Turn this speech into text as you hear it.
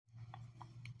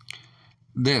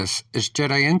This is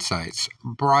Jedi Insights,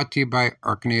 brought to you by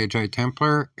Jedi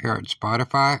Templar here at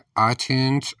Spotify,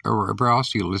 iTunes, or wherever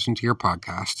else you listen to your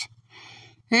podcast.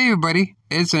 Hey everybody,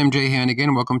 it's MJ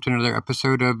Hannigan. Welcome to another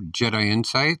episode of Jedi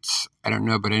Insights. I don't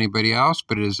know about anybody else,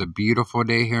 but it is a beautiful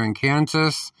day here in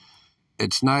Kansas.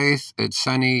 It's nice, it's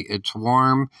sunny, it's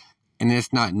warm, and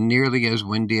it's not nearly as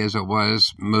windy as it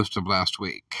was most of last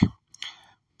week.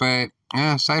 But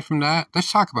aside from that,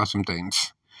 let's talk about some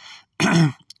things.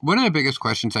 One of the biggest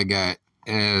questions I get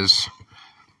is,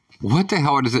 what the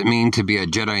hell does it mean to be a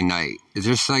Jedi Knight? Is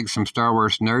this like some Star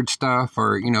Wars nerd stuff,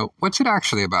 or, what's it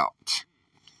actually about?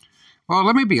 Well,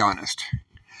 let me be honest.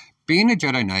 Being a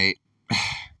Jedi Knight,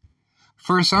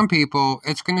 for some people,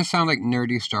 it's going to sound like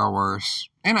nerdy Star Wars,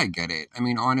 and I get it. I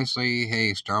mean, honestly,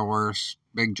 hey, Star Wars,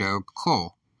 big joke,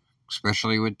 cool.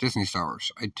 Especially with Disney Star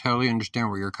Wars. I totally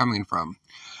understand where you're coming from.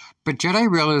 But Jedi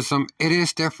realism, it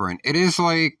is different. It is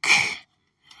like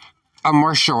a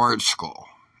martial arts school.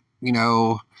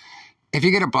 If you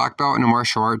get a black belt in a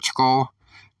martial arts school,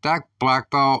 that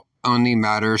black belt only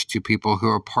matters to people who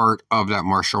are part of that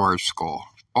martial arts school.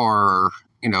 Or,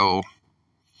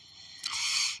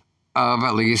 of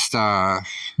at least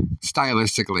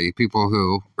stylistically, people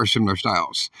who are similar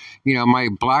styles. My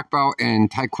black belt in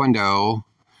Taekwondo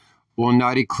will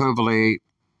not equivalent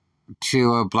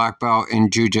to a black belt in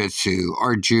Jiu-Jitsu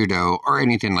or Judo or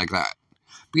anything like that.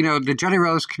 The Jedi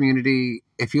Realist community,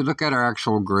 if you look at our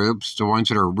actual groups, the ones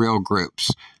that are real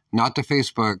groups, not the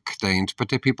Facebook things, but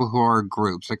the people who are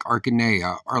groups, like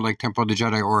Arcanea, or like Temple of the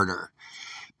Jedi Order,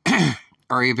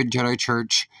 or even Jedi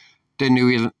Church, the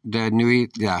New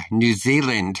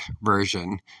Zealand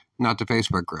version, not the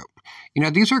Facebook group.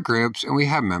 These are groups, and we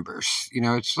have members.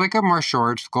 It's like a martial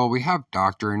arts school. We have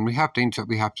doctrine, we have things that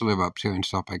we have to live up to and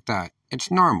stuff like that. It's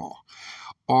normal.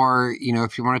 Or,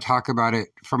 if you want to talk about it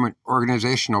from an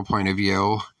organizational point of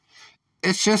view,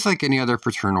 it's just like any other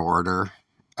fraternal order.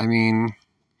 I mean,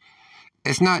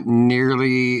 it's not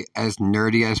nearly as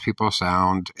nerdy as people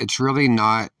sound. It's really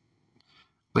not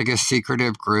like a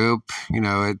secretive group.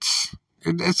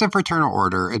 It's a fraternal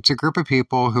order. It's a group of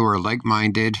people who are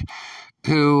like-minded,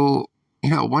 who,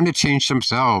 want to change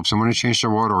themselves and want to change the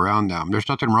world around them. There's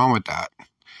nothing wrong with that.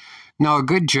 Now, a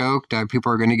good joke that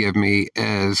people are going to give me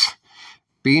is,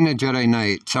 being a Jedi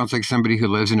Knight sounds like somebody who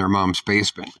lives in their mom's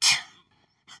basement.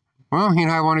 Well,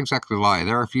 I won't exactly lie.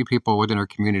 There are a few people within our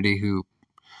community who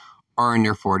are in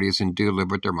their 40s and do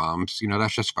live with their moms.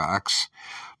 That's just facts.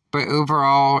 But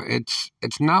overall, it's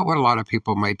not what a lot of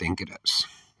people might think it is.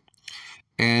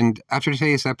 And after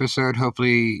today's episode,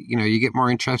 hopefully, you get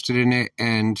more interested in it.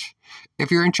 And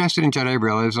if you're interested in Jedi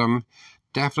realism,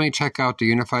 definitely check out the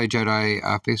Unified Jedi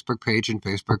Facebook page and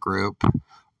Facebook group.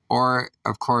 Or,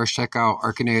 of course, check out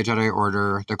Arcanea Jedi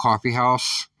Order, the Coffee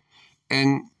House,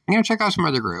 and, check out some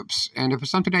other groups. And if it's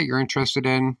something that you're interested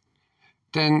in,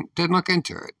 then look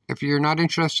into it. If you're not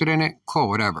interested in it, cool,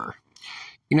 whatever.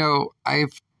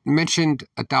 I've mentioned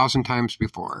 1,000 times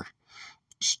before,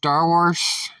 Star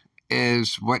Wars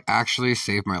is what actually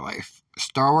saved my life.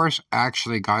 Star Wars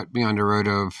actually got me on the road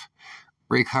of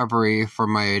recovery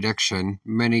from my addiction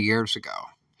many years ago.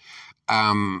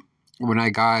 When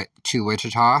I got to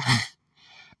Wichita,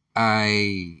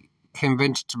 I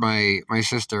convinced my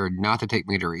sister not to take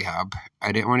me to rehab.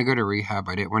 I didn't want to go to rehab.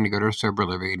 I didn't want to go to sober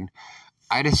living.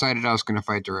 I decided I was going to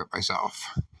fight through it myself.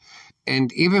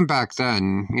 And even back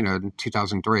then, in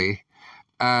 2003,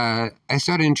 I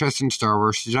started interested in Star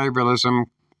Wars. The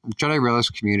Jedi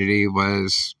Realist community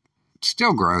was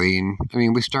still growing. I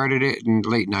mean, we started it in the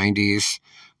late 90s.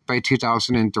 By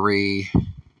 2003,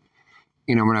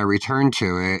 when I returned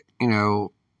to it,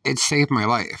 it saved my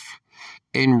life.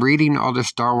 In reading all the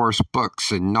Star Wars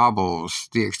books and novels,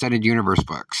 the extended universe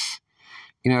books,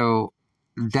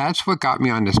 that's what got me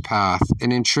on this path.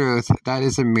 And in truth, that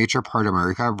is a major part of my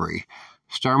recovery.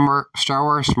 Star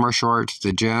Wars martial arts,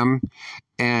 the gym,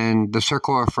 and the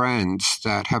circle of friends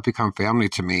that have become family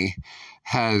to me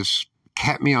has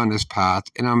kept me on this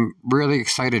path, and I'm really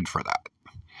excited for that.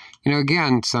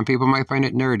 Again, some people might find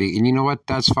it nerdy, and you know what?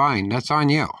 That's fine. That's on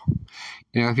you.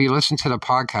 If you listen to the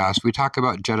podcast, we talk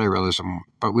about Jedi realism,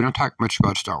 but we don't talk much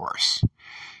about Star Wars.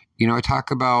 I talk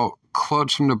about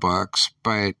quotes from the books,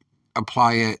 but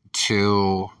apply it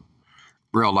to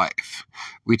real life.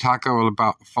 We talk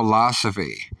about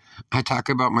philosophy. I talk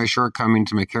about my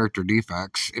shortcomings and my character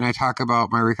defects, and I talk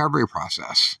about my recovery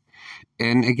process.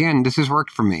 And again, this has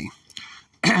worked for me.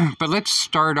 But let's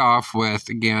start off with,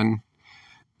 again,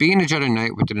 being a Jedi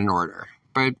Knight within an order.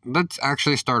 But let's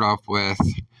actually start off with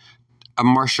a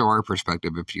martial art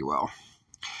perspective, if you will.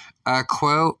 A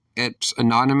quote, it's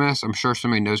anonymous. I'm sure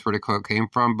somebody knows where the quote came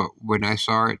from, but when I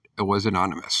saw it, it was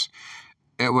anonymous.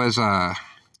 It was,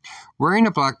 wearing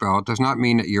a black belt does not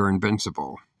mean that you're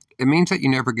invincible. It means that you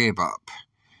never gave up.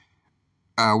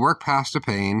 Work past the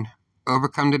pain,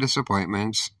 overcome the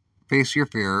disappointments, face your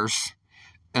fears,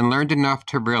 and learned enough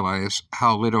to realize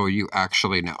how little you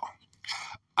actually know.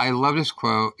 I love this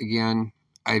quote. Again,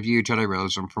 I view Jedi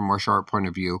realism from a martial art point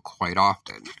of view quite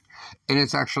often. And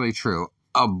it's actually true.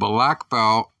 A black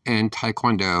belt in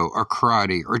Taekwondo or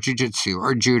karate or jiu-jitsu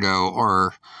or judo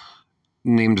or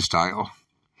name the style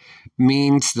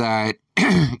means that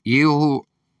you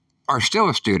are still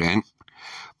a student,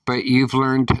 but you've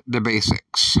learned the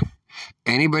basics.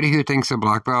 Anybody who thinks a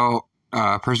black belt,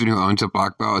 person who owns a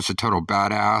black belt is a total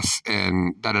badass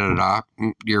and da-da-da-da,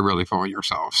 you're really fooling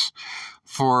yourselves.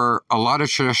 For a lot of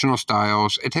traditional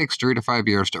styles, it takes 3 to 5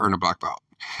 years to earn a black belt.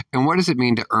 And what does it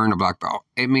mean to earn a black belt?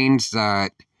 It means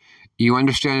that you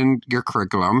understand your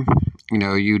curriculum. You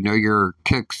know your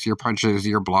kicks, your punches,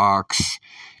 your blocks.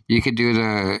 You could do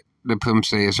the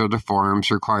pumses or the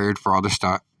forms required for all the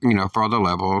stuff, for all the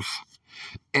levels.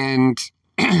 And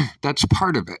that's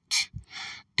part of it.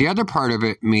 The other part of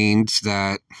it means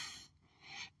that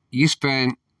you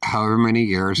spent however many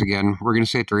years, again, we're going to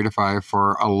say 3 to 5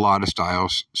 for a lot of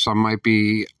styles. Some might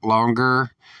be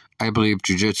longer. I believe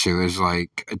jiu-jitsu is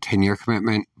like a 10-year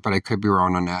commitment, but I could be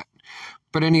wrong on that.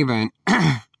 But in any event,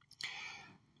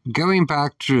 going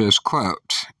back to this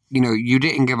quote, you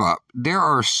didn't give up. There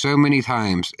are so many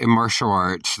times in martial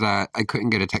arts that I couldn't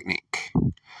get a technique.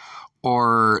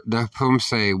 Or the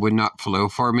pumse would not flow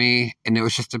for me, and it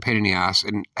was just a pain in the ass.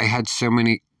 And I had so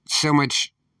many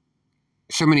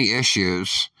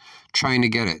issues trying to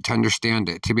get it, to understand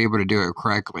it, to be able to do it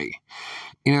correctly.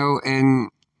 And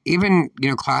even,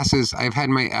 classes, I've had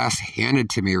my ass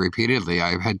handed to me repeatedly.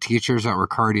 I've had teachers that were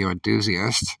cardio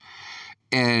enthusiasts,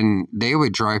 and they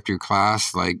would drive through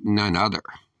class like none other.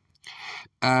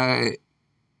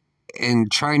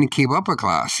 And trying to keep up with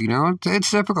class,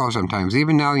 it's difficult sometimes.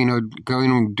 Even now,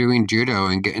 going and doing judo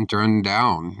and getting thrown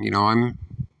down, I'm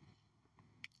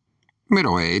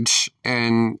middle-aged,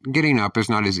 and getting up is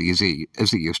not as easy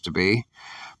as it used to be.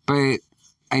 But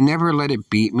I never let it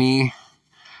beat me.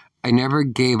 I never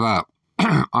gave up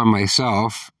on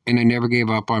myself, and I never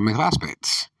gave up on my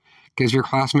classmates. Because your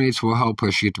classmates will help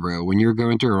push you through when you're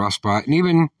going through a rough spot. And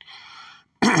even,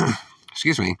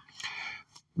 excuse me,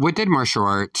 within martial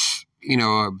arts,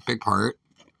 a big part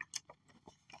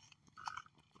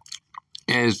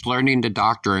is learning the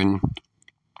doctrine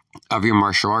of your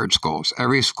martial arts schools.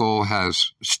 Every school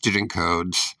has student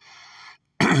codes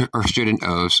or student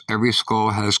oaths. Every school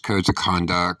has codes of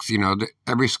conduct.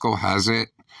 Every school has it.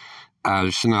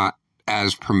 It's not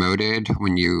as promoted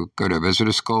when you go to visit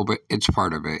a school, but it's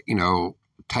part of it.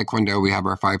 Taekwondo, we have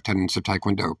our 5 tenets of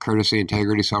Taekwondo: courtesy,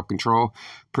 integrity, self-control,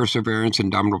 perseverance,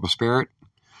 indomitable spirit.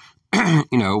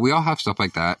 We all have stuff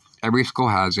like that. Every school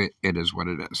has it. It is what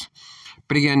it is.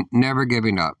 But again, never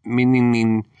giving up,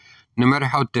 meaning no matter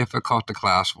how difficult the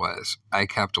class was, I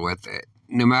kept with it.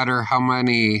 No matter how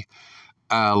many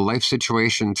life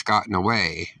situations got in the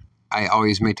way, I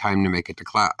always made time to make it to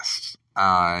class.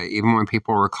 Even when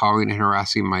people were calling and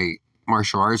harassing my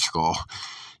martial arts school,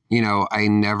 I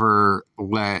never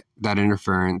let that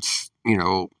interference,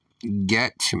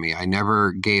 get to me. I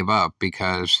never gave up,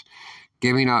 because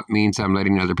giving up means I'm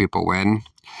letting other people win.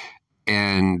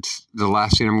 And the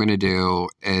last thing I'm going to do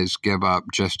is give up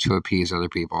just to appease other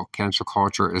people. Cancel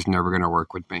culture is never going to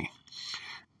work with me.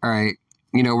 All right.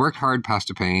 Worked hard past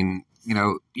the pain.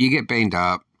 You get banged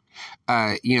up.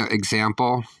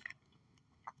 Example,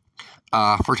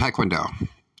 for Taekwondo,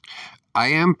 I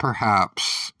am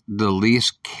perhaps the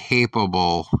least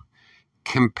capable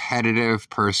competitive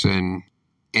person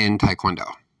in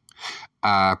Taekwondo.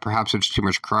 Perhaps it's too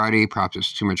much karate, perhaps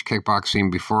it's too much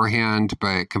kickboxing beforehand,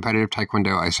 but competitive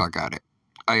Taekwondo, I suck at it.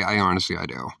 I honestly, I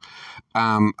do.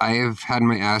 I have had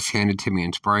my ass handed to me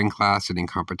in sparring class and in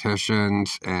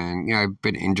competitions, and, I've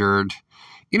been injured.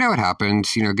 It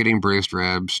happens, getting bruised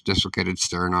ribs, dislocated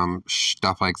sternum,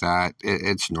 stuff like that.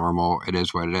 It's normal. It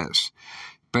is what it is.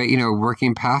 But,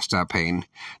 working past that pain.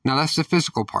 Now, that's the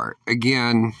physical part.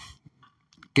 Again,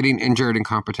 getting injured in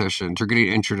competitions or getting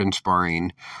injured in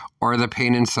sparring, or the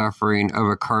pain and suffering of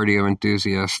a cardio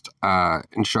enthusiast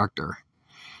instructor.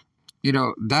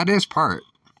 That is part.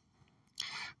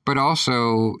 But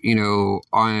also,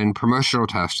 on promotional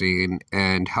testing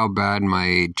and how bad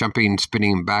my jumping,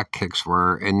 spinning back kicks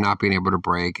were and not being able to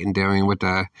break, and dealing with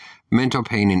the mental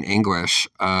pain and anguish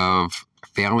of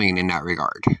failing in that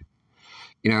regard.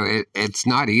 It's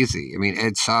not easy. I mean,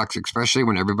 it sucks, especially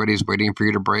when everybody's waiting for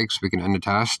you to break so we can end the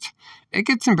test. It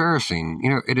gets embarrassing.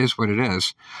 It is what it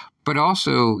is. But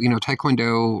also,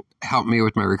 Taekwondo helped me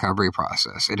with my recovery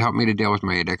process. It helped me to deal with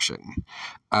my addiction.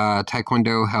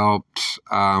 Taekwondo helped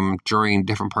during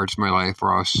different parts of my life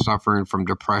where I was suffering from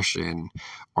depression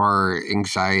or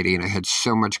anxiety, and I had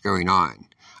so much going on.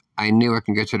 I knew I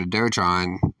can get to the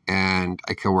dojon and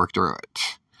I could work through it.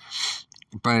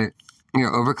 But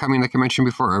overcoming, like I mentioned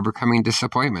before, overcoming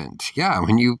disappointment. Yeah,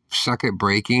 when you suck at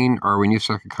breaking or when you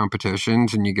suck at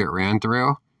competitions and you get ran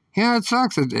through, yeah, it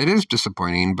sucks. It is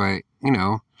disappointing, but,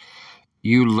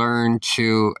 you learn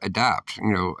to adapt,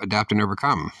 adapt and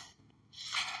overcome.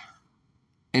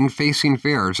 And facing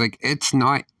fears, like, it's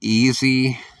not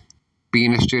easy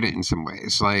being a student in some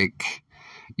ways. Like,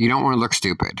 you don't want to look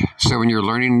stupid. So when you're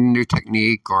learning a new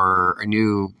technique or a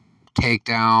new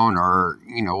takedown or,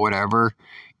 whatever,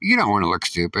 you don't want to look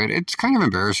stupid. It's kind of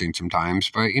embarrassing sometimes,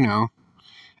 but,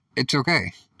 it's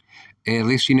okay. At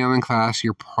least in class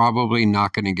you're probably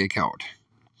not going to get killed.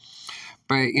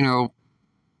 But,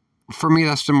 for me,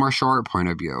 that's the martial art point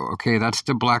of view. Okay, that's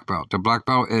the black belt. The black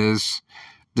belt is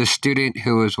the student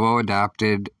who is well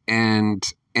adapted, and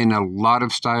in a lot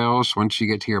of styles, once you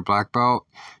get to your black belt,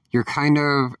 you're kind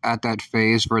of at that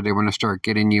phase where they want to start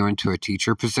getting you into a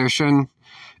teacher position.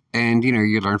 And,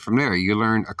 you learn from there. You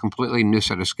learn a completely new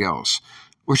set of skills,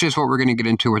 which is what we're going to get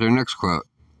into with our next quote.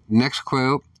 Next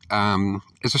quote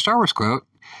is a Star Wars quote.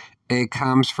 It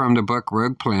comes from the book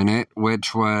Rogue Planet,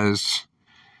 which was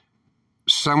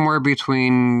somewhere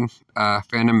between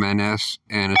Phantom Menace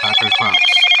and Attack of the Clones.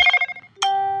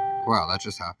 Wow, that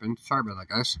just happened. Sorry about that,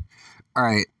 guys. All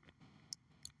right.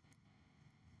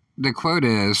 The quote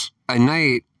is, "A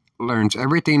knight learns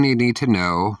everything they need to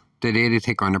know the day they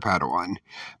take on a Padawan."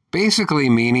 Basically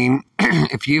meaning,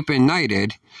 if you've been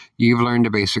knighted, you've learned the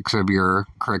basics of your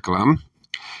curriculum,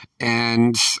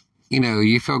 and,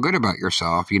 you feel good about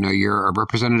yourself. You're a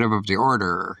representative of the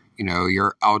order.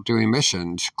 You're out doing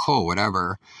missions. Cool,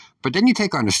 whatever. But then you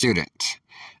take on a student.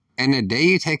 And the day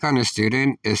you take on a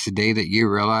student is the day that you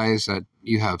realize that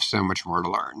you have so much more to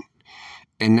learn.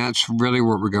 And that's really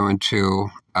what we're going to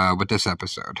with this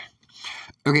episode.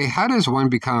 Okay, how does one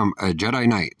become a Jedi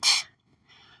Knight?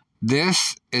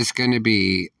 This is going to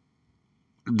be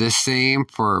the same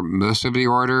for most of the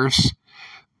orders.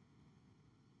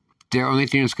 The only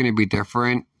thing that's going to be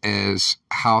different is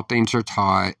how things are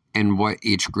taught and what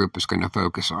each group is going to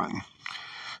focus on.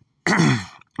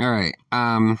 All right.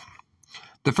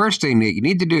 The first thing that you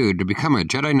need to do to become a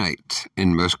Jedi Knight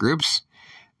in most groups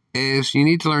is you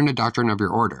need to learn the doctrine of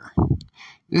your order.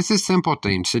 This is simple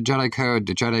things: the Jedi Code,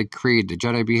 the Jedi Creed, the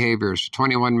Jedi Behaviors,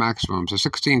 21 Maxims, the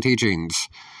 16 Teachings,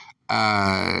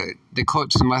 the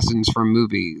quotes and lessons from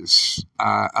movies,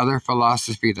 other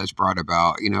philosophy that's brought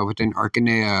about. Within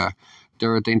Arcanea,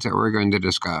 there are things that we're going to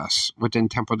discuss. Within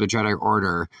Temple of the Jedi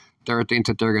Order, there are things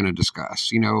that they're going to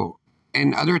discuss.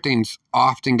 And other things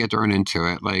often get thrown into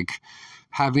it, like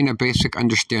having a basic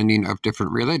understanding of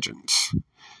different religions,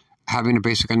 having a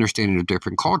basic understanding of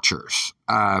different cultures,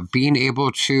 being able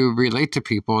to relate to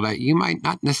people that you might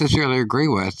not necessarily agree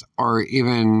with or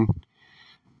even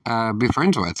be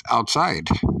friends with outside.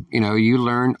 You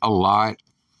learn a lot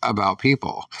about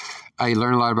people. You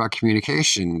learn a lot about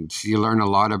communications. You learn a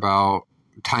lot about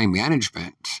time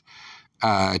management,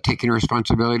 taking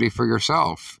responsibility for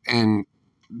yourself. And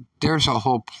there's a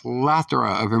whole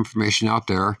plethora of information out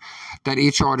there that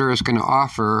each order is going to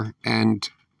offer. And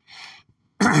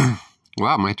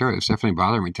wow, my throat is definitely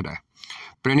bothering me today.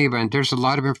 But in any event, there's a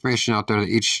lot of information out there that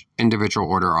each individual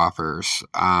order offers.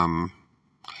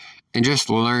 And just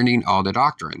learning all the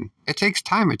doctrine. It takes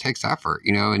time, it takes effort,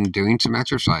 and doing some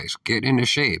exercise, getting into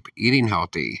shape, eating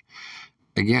healthy.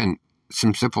 Again,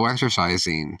 some simple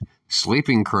exercising,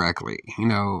 sleeping correctly.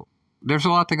 There's a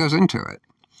lot that goes into it.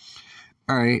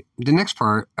 All right, the next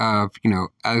part of,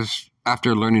 as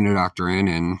after learning the doctrine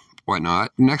and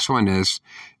whatnot, the next one is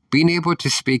being able to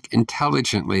speak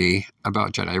intelligently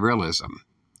about Jedi realism.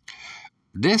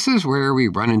 This is where we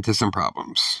run into some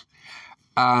problems.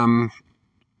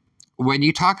 When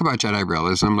you talk about Jedi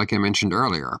realism, like I mentioned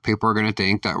earlier, people are going to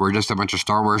think that we're just a bunch of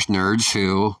Star Wars nerds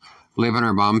who live in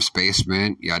our mom's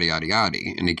basement, yada, yada, yada.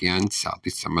 And again,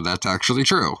 some of that's actually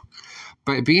true.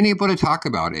 But being able to talk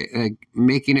about it, like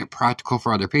making it practical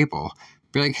for other people,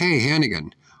 be like, hey,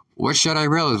 Hannigan, what's Jedi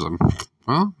realism?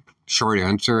 Well, short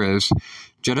answer is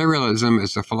Jedi realism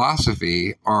is a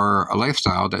philosophy or a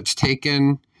lifestyle that's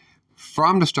taken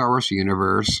from the Star Wars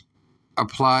universe,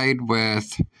 applied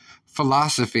with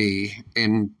philosophy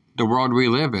in the world we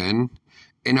live in,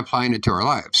 and applying it to our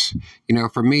lives.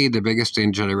 For me, the biggest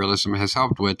thing Jedi realism has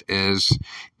helped with is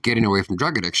getting away from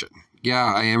drug addiction.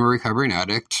 Yeah, I am a recovering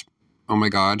addict. Oh my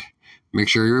God. Make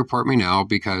sure you report me now,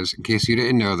 because in case you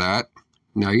didn't know that,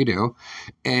 now you do.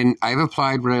 And I've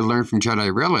applied what I learned from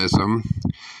Jedi realism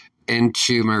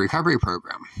into my recovery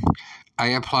program. I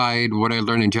applied what I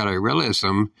learned in Jedi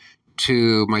realism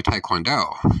to my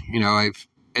Taekwondo.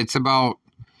 It's about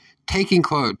taking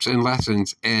quotes and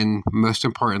lessons and, most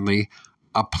importantly,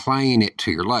 applying it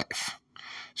to your life.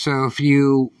 So if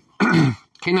you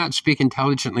cannot speak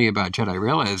intelligently about Jedi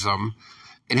realism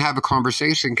and have a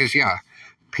conversation, because, yeah,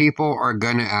 people are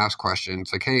going to ask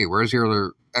questions like, hey, where's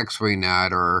your X-Wing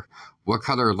at? Or what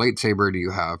color lightsaber do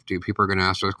you have? People are going to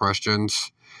ask those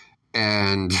questions.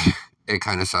 And it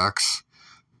kind of sucks.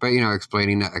 But,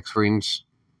 explaining that X-Wings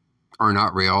are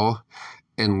not real.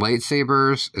 And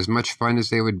lightsabers, as much fun as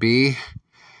they would be,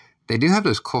 they do have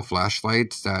those cool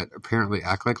flashlights that apparently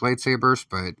act like lightsabers,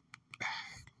 but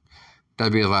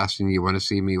that'd be the last thing you want to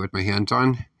see me with my hands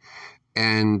on.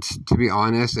 And to be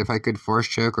honest, if I could force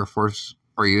choke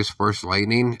or use force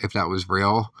lightning, if that was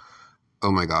real,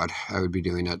 oh my God, I would be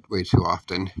doing that way too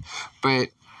often. But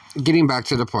getting back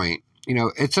to the point,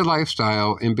 it's a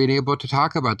lifestyle, and being able to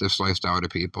talk about this lifestyle to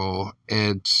people,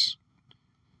 it's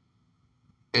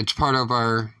part of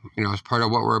our, it's part of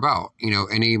what we're about.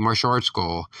 Any martial arts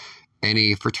school,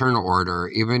 any fraternal order,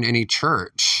 even any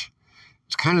church,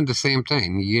 it's kind of the same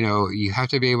thing. You have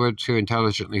to be able to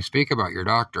intelligently speak about your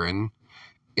doctrine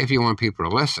if you want people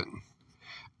to listen.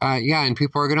 And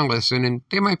people are going to listen, and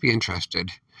they might be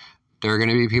interested. There are going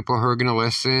to be people who are going to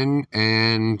listen,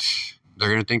 and they're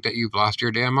going to think that you've lost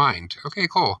your damn mind. Okay,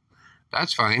 cool.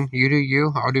 That's fine. You do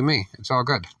you, I'll do me. It's all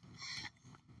good.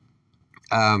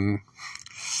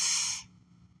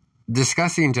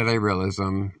 Discussing Jedi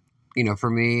realism, for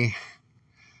me,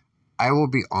 I will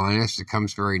be honest, it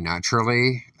comes very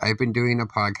naturally. I've been doing a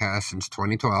podcast since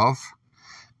 2012,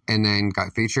 and then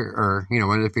got featured,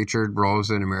 one of the featured roles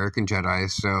in American Jedi.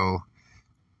 So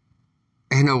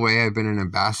in a way, I've been an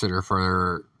ambassador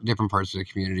for different parts of the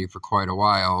community for quite a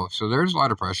while. So there's a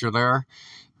lot of pressure there.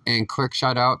 And quick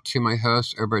shout out to my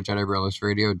hosts over at Jedi Realist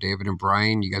Radio, David and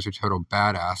Brian. You guys are total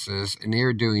badasses, and they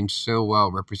are doing so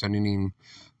well representing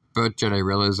both Jedi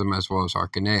realism as well as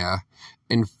Arcanea.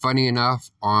 And funny enough,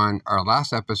 on our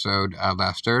last episode,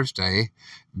 last Thursday,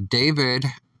 David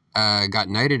got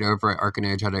knighted over at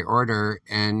Arcanea Jedi Order,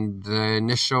 and the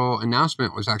initial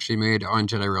announcement was actually made on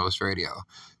Jedi Realist Radio.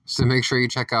 So make sure you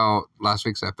check out last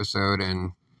week's episode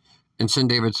and send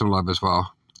David some love as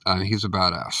well. He's a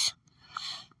badass.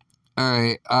 All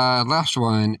right, last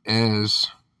one is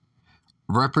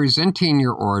representing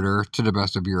your order to the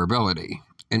best of your ability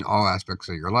in all aspects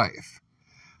of your life.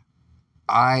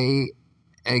 I,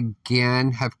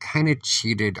 again, have kind of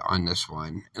cheated on this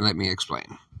one, and let me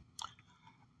explain.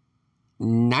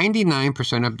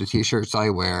 99% of the t-shirts I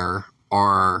wear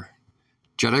are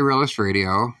Jedi Realist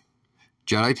Radio,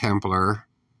 Jedi Templar,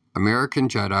 American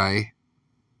Jedi,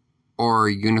 or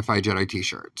Unified Jedi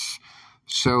t-shirts.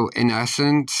 So in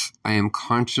essence, I am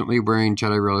constantly wearing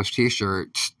Jedi Realist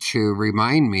t-shirts to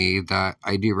remind me that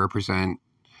I do represent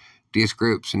these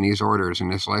groups and these orders in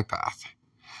this life path.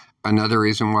 Another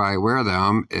reason why I wear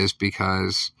them is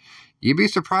because you'd be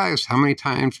surprised how many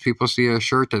times people see a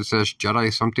shirt that says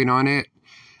Jedi something on it,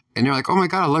 and they're like, oh my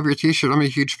God, I love your t-shirt, I'm a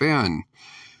huge fan.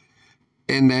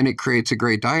 And then it creates a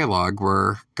great dialogue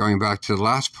where, going back to the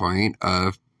last point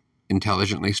of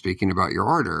intelligently speaking about your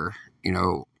order,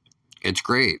 it's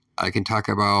great. I can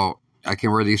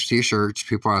wear these t-shirts,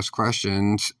 people ask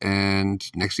questions, and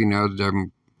next thing you know,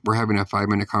 we're having a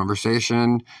 5-minute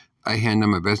conversation. I hand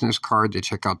them a business card, they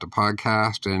check out the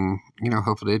podcast, and,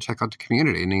 hopefully they check out the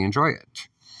community and they enjoy it.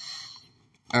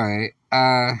 All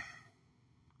right.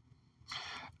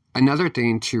 Another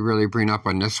thing to really bring up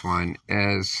on this one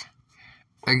is,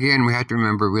 again, we have to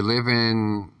remember we live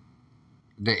in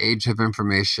the age of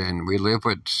information. We live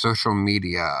with social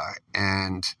media,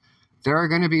 and there are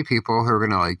going to be people who are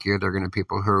going to like you. There are going to be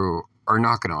people who are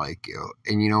not going to like you.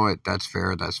 And you know what? That's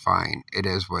fair. That's fine. It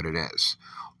is what it is.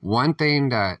 One thing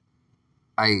that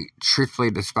I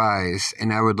truthfully despise,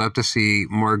 and I would love to see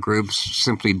more groups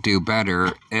simply do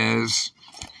better, is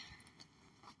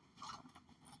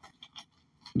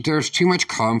there's too much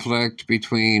conflict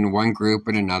between one group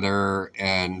and another,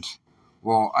 and,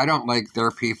 well, I don't like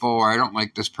their people, or I don't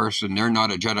like this person. They're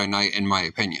not a Jedi Knight, in my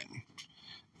opinion.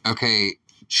 Okay,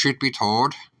 truth be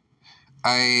told,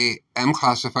 I am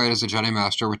classified as a Jedi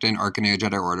Master within Arcanea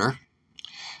Jedi Order.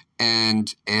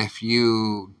 And if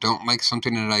you don't like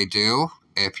something that I do,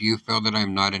 if you feel that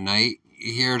I'm not a Knight,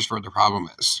 here's where the problem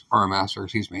is. Or a Master,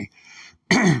 excuse me.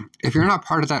 if you're not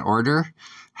part of that order,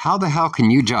 how the hell can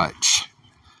you judge?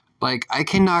 Like, I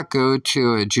cannot go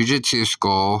to a jiu-jitsu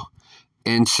school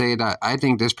and say that I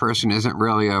think this person isn't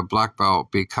really a black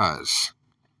belt because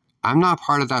I'm not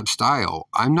part of that style.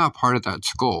 I'm not part of that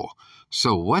school.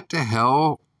 So what the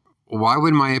hell? Why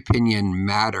would my opinion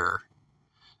matter?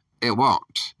 It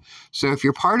won't. So if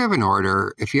you're part of an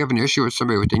order, if you have an issue with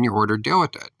somebody within your order, deal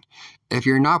with it. If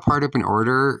you're not part of an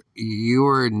order, you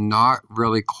are not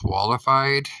really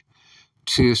qualified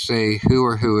to say who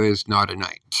or who is not a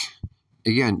knight.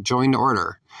 Again, join the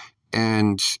order.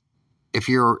 And if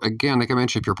you're, again, like I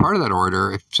mentioned, if you're part of that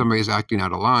order, if somebody's acting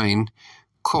out of line,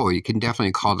 cool, you can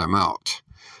definitely call them out.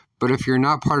 But if you're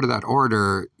not part of that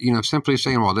order, simply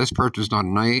saying, well, this person's not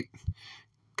a knight,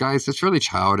 guys, it's really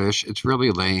childish, it's really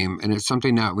lame, and it's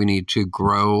something that we need to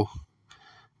grow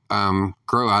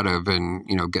out of and,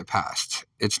 get past.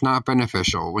 It's not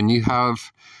beneficial. When you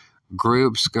have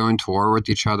groups going to war with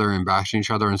each other and bashing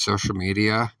each other on social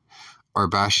media or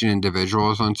bashing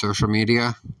individuals on social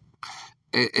media,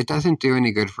 it doesn't do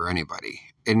any good for anybody.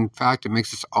 In fact, it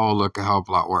makes us all look a hell of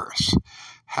a lot worse.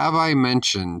 Have I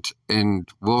mentioned, and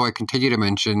will I continue to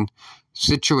mention,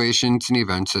 situations and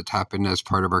events that happen as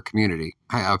part of our community?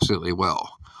 I absolutely will.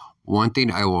 One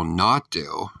thing I will not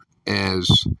do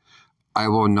is I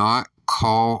will not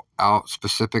call out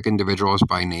specific individuals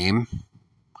by name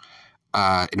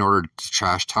in order to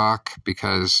trash talk,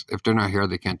 because if they're not here,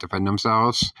 they can't defend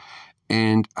themselves.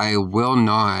 And I will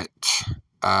not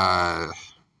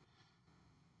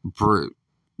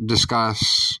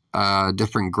discuss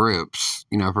different groups,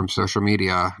 from social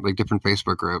media, like different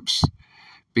Facebook groups,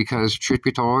 because truth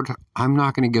be told, I'm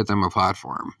not going to give them a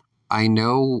platform. I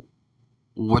know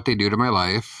what they do to my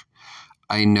life.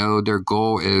 I know their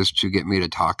goal is to get me to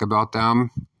talk about them,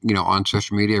 on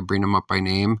social media, bring them up by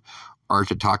name, or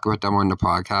to talk about them on the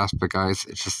podcast. But guys,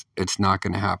 it's not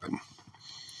going to happen.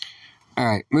 All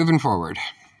right, moving forward.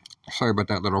 Sorry about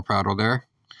that little prattle there.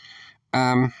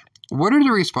 What are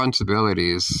the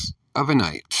responsibilities of a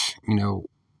knight? Kind of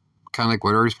like,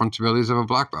 what are responsibilities of a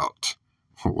black belt?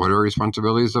 What are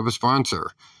responsibilities of a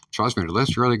sponsor? Trust me, the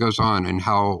list really goes on and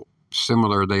how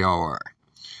similar they all are.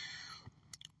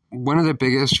 One of the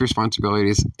biggest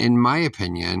responsibilities, in my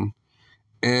opinion,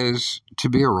 is to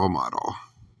be a role model,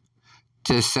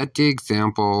 to set the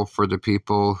example for the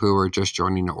people who are just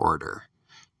joining the order,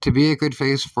 to be a good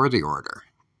face for the order.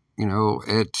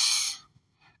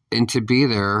 And to be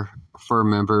there for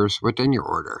members within your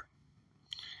order.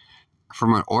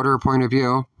 From an order point of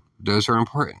view, those are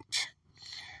important.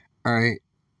 All right,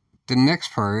 the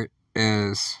next part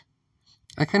is,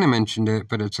 I kind of mentioned it,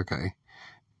 but it's okay.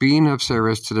 Being of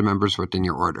service to the members within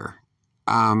your order.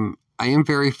 I am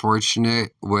very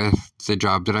fortunate with the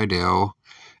job that I do.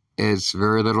 It's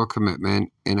very little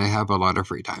commitment, and I have a lot of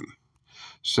free time.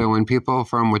 So when people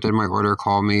from within my order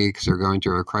call me because they're going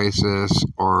through a crisis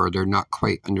or they're not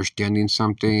quite understanding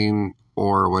something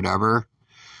or whatever,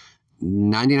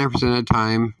 99% of the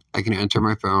time I can answer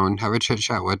my phone, have a chit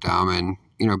chat with them, and,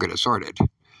 get it sorted.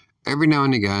 Every now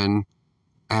and again,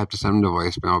 I have to send them a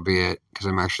voicemail, be it because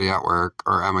I'm actually at work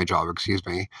or at my job,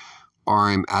 or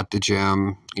I'm at the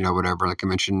gym, whatever. Like I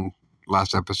mentioned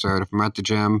last episode, if I'm at the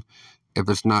gym, if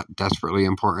it's not desperately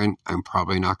important, I'm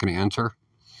probably not going to answer.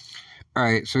 All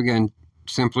right, so again,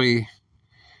 simply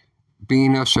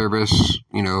being of service,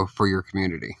 for your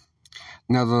community.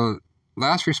 Now, the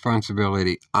last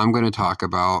responsibility I'm going to talk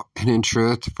about, and in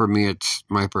truth, for me, it's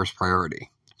my first priority.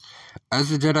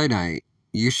 As a Jedi Knight,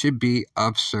 you should be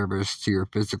of service to your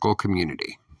physical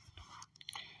community.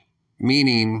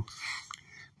 Meaning,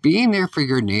 being there for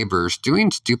your neighbors,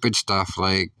 doing stupid stuff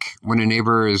like when a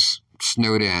neighbor is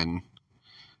snowed in,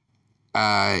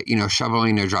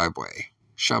 shoveling their driveway,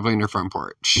 shoveling their front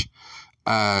porch,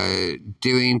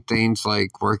 doing things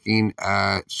like working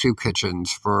at soup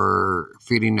kitchens for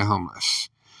feeding the homeless.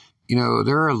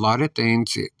 There are a lot of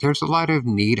things, there's a lot of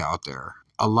need out there.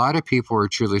 A lot of people are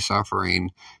truly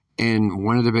suffering, and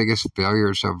one of the biggest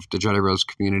failures of the Jedi Rose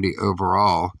community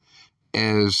overall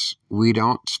is we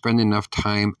don't spend enough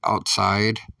time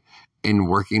outside in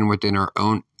working within our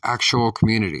own actual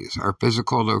communities, our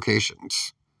physical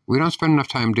locations. We don't spend enough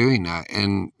time doing that,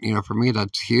 and, for me,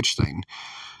 that's a huge thing.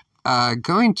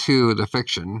 Going to the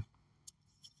fiction,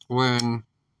 when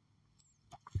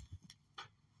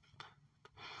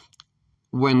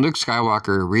Luke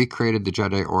Skywalker recreated the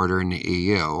Jedi Order in the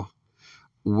EU,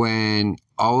 when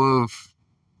all of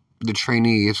the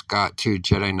trainees got to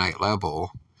Jedi Knight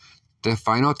level, the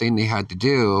final thing they had to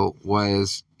do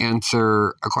was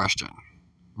answer a question.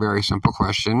 Very simple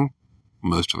question.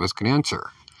 Most of us can answer.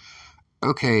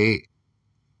 Okay,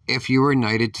 if you were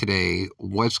knighted today,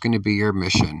 what's going to be your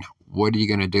mission? What are you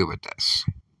going to do with this?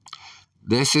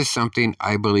 This is something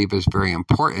I believe is very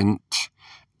important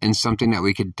and something that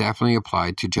we could definitely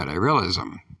apply to Jedi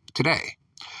realism today.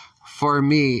 For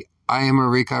me, I am a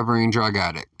recovering drug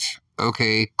addict.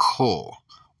 Okay, cool.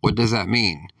 What does that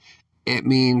mean? It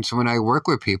means when I work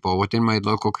with people within my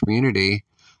local community,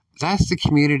 that's the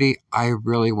community I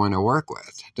really want to work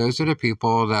with. Those are the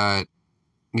people that,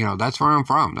 that's where I'm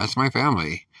from. That's my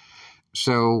family.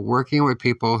 So working with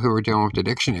people who are dealing with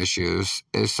addiction issues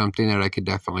is something that I could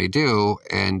definitely do.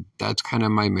 And that's kind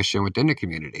of my mission within the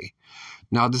community.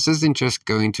 Now, this isn't just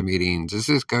going to meetings. This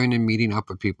is going to meeting up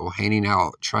with people, hanging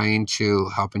out, trying to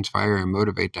help inspire and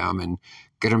motivate them and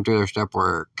get them through their step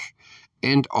work.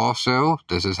 And also,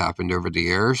 this has happened over the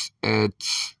years.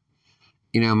 It's,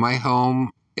 my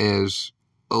home is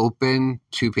open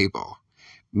to people,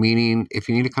 meaning if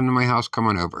you need to come to my house, come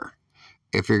on over.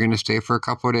 If you're going to stay for a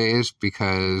couple of days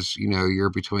because, you're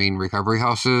between recovery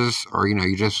houses or,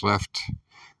 you just left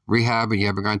rehab and you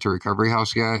haven't gone to a recovery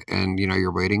house yet and,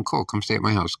 you're waiting, cool, come stay at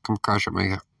my house. Come crash at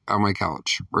on my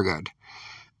couch. We're good.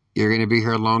 You're going to be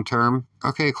here long term?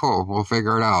 Okay, cool. We'll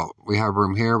figure it out. We have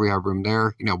room here. We have room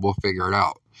there. We'll figure it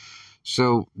out.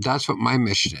 So that's what my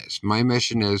mission is. My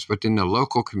mission is within the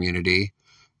local community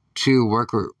to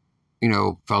work with,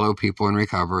 fellow people in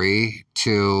recovery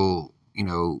to,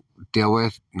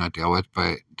 not deal with,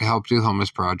 but to help do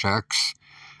homeless projects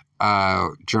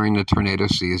during the tornado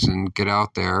season. Get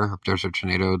out there if there's a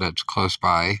tornado that's close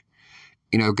by,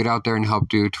 get out there and help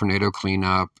do tornado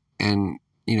cleanup and,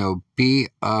 be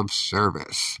of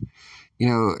service.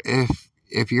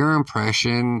 If your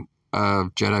impression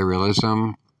of Jedi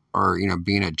realism or,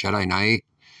 being a Jedi Knight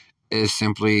is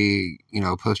simply,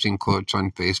 posting quotes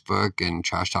on Facebook and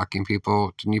trash talking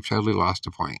people, then you've totally lost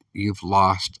the point. You've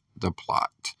lost the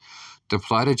plot. The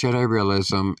plot of Jedi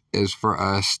realism is for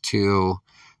us to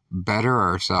better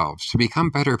ourselves, to become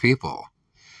better people,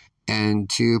 and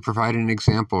to provide an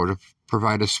example, to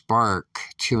provide a spark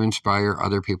to inspire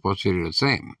other people to do the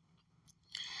same.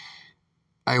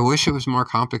 I wish it was more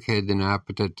complicated than that,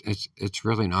 but it's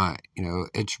really not.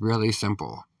 It's really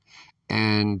simple.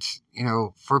 And,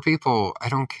 for people, I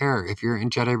don't care. If you're in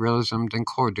Jedi realism, then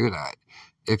cool, do that.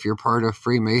 If you're part of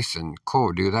Freemason,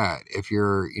 cool, do that. If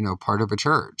you're, part of a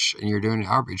church and you're doing an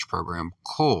outreach program,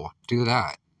 cool, do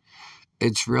that.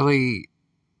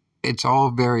 It's all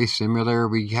very similar.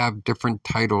 We have different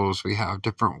titles. We have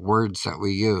different words that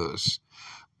we use.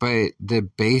 But the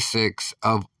basics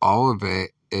of all of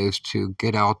it is to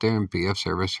get out there and be of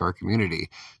service to our community,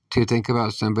 to think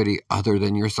about somebody other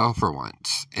than yourself for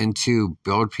once, and to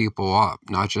build people up,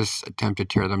 not just attempt to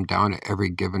tear them down at every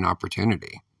given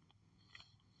opportunity.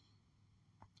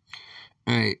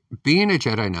 All right, being a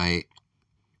Jedi Knight,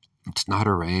 it's not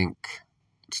a rank,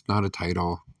 it's not a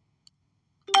title,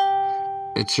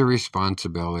 it's a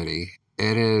responsibility.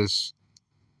 It is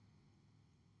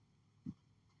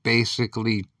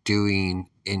basically doing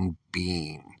and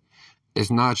being. It's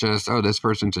not just, oh, this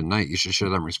person's a knight, you should show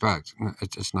them respect.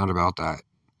 It's not about that.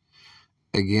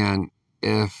 Again,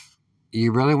 if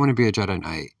you really want to be a Jedi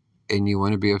Knight and you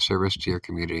want to be of service to your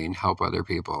community and help other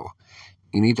people,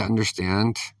 you need to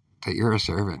understand that you're a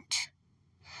servant.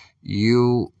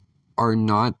 You are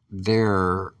not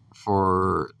there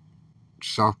for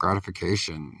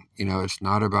self-gratification. It's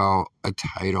not about a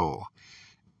title.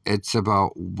 It's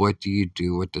about what do you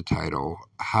do with the title?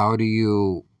 How do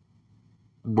you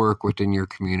work within your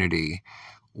community?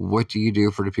 What do you do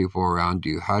for the people around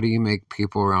you? How do you make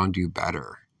people around you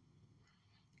better?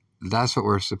 That's what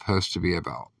we're supposed to be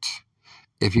about.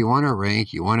 If you want a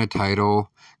rank, you want a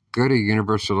title, go to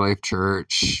Universal Life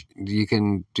Church. You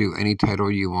can do any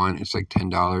title you want. It's like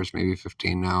 $10, maybe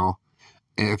 $15 now.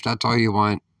 If that's all you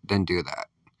want, then do that.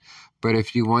 But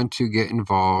if you want to get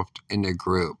involved in a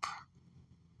group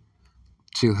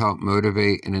to help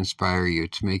motivate and inspire you,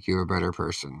 to make you a better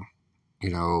person,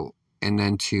 and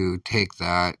then to take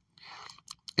that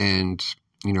and,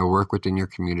 work within your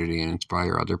community and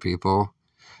inspire other people,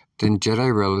 then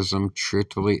Jedi realism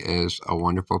truthfully is a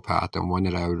wonderful path and one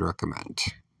that I would recommend.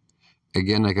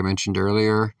 Again, like I mentioned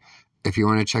earlier, if you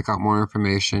want to check out more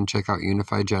information, check out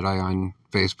Unified Jedi on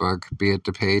Facebook, be it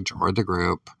the page or the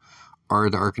group,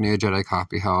 or the Arcanea Jedi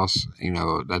Coffee House.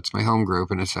 That's my home group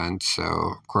in a sense, so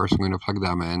of course I'm going to plug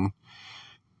them in.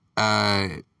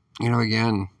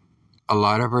 Again, a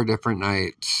lot of our different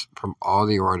knights from all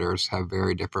the orders have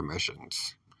very different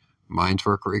missions. Mine's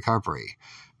work recovery.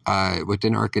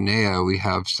 Within Arcanea, we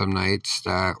have some knights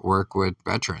that work with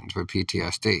veterans with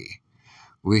PTSD.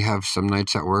 We have some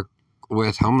knights that work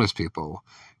with homeless people.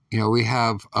 We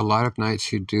have a lot of knights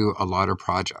who do a lot of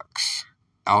projects.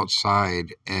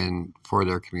 outside and for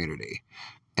their community.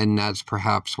 And that's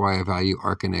perhaps why I value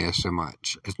Arcanea so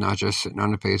much. It's not just sitting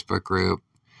on a Facebook group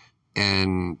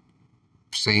and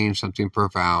saying something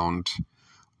profound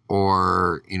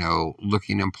or,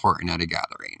 looking important at a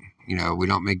gathering. We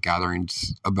don't make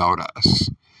gatherings about us.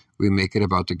 We make it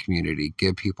about the community,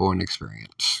 give people an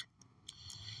experience.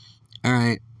 All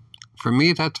right. For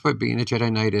me, that's what being a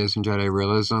Jedi Knight is in Jedi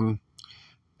realism.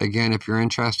 Again, if you're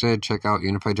interested, check out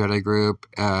Unified Jedi Group.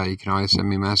 You can always send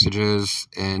me messages,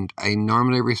 and I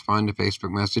normally respond to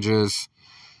Facebook messages.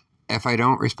 If I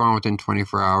don't respond within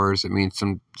 24 hours, it means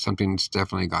something's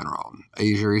definitely gone wrong. I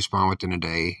usually respond within a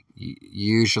day,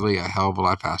 usually a hell of a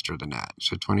lot faster than that.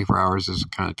 So 24 hours is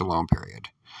kind of the long period.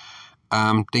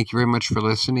 Thank you very much for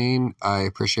listening. I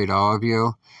appreciate all of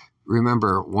you.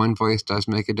 Remember, one voice does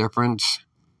make a difference.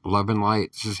 Love and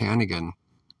light. This is Hannigan.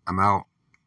 I'm out.